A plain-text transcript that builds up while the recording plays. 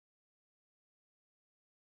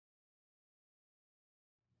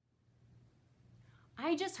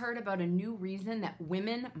I just heard about a new reason that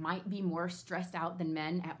women might be more stressed out than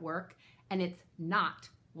men at work, and it's not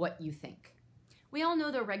what you think. We all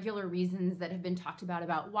know the regular reasons that have been talked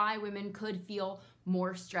about why women could feel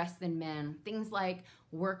more stressed than men. Things like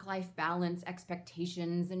work-life balance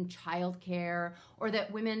expectations and childcare, or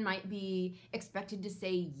that women might be expected to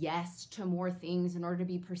say yes to more things in order to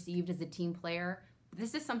be perceived as a team player.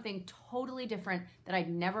 This is something totally different that I'd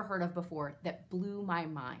never heard of before that blew my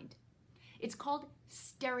mind. It's called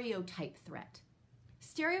stereotype threat.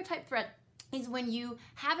 Stereotype threat is when you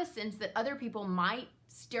have a sense that other people might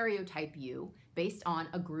stereotype you based on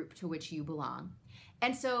a group to which you belong.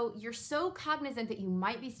 And so you're so cognizant that you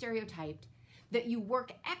might be stereotyped that you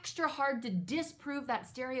work extra hard to disprove that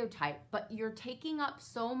stereotype, but you're taking up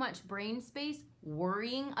so much brain space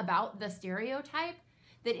worrying about the stereotype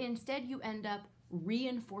that instead you end up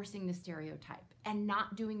reinforcing the stereotype and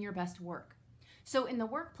not doing your best work. So in the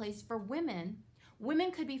workplace for women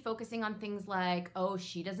could be focusing on things like, oh,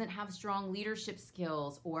 she doesn't have strong leadership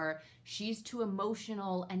skills, or she's too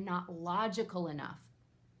emotional and not logical enough.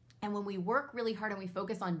 And when we work really hard and we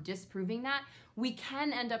focus on disproving that, we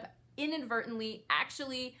can end up inadvertently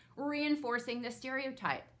actually reinforcing the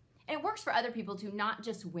stereotype. And it works for other people too, not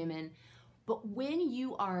just women. But when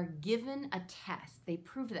you are given a test, they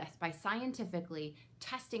prove this by scientifically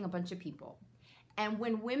testing a bunch of people. And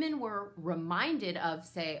when women were reminded of,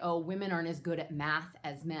 say, oh, women aren't as good at math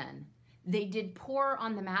as men, they did poor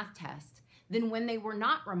on the math test. Then when they were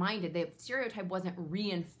not reminded, the stereotype wasn't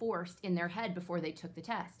reinforced in their head before they took the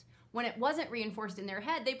test. When it wasn't reinforced in their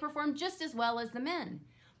head, they performed just as well as the men.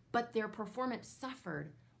 But their performance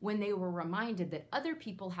suffered when they were reminded that other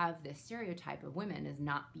people have this stereotype of women as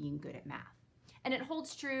not being good at math. And it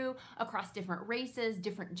holds true across different races,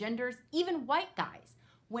 different genders, even white guys.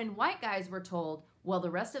 When white guys were told, well, the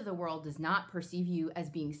rest of the world does not perceive you as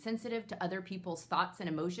being sensitive to other people's thoughts and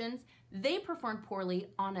emotions, they performed poorly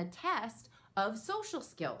on a test of social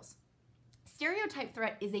skills. Stereotype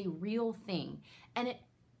threat is a real thing, and it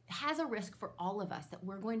has a risk for all of us that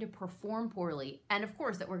we're going to perform poorly, and of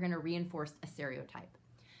course that we're going to reinforce a stereotype.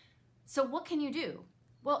 So what can you do?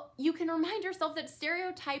 Well, you can remind yourself that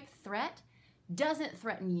stereotype threat doesn't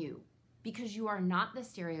threaten you, because you are not the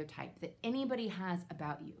stereotype that anybody has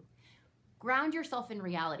about you. Ground yourself in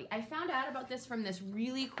reality. I found out about this from this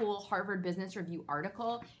really cool Harvard Business Review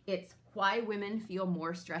article. It's Why Women Feel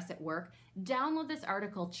More Stress at Work. Download this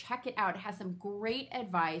article, check it out. It has some great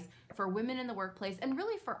advice for women in the workplace and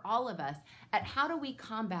really for all of us at how do we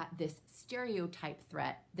combat this stereotype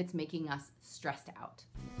threat that's making us stressed out.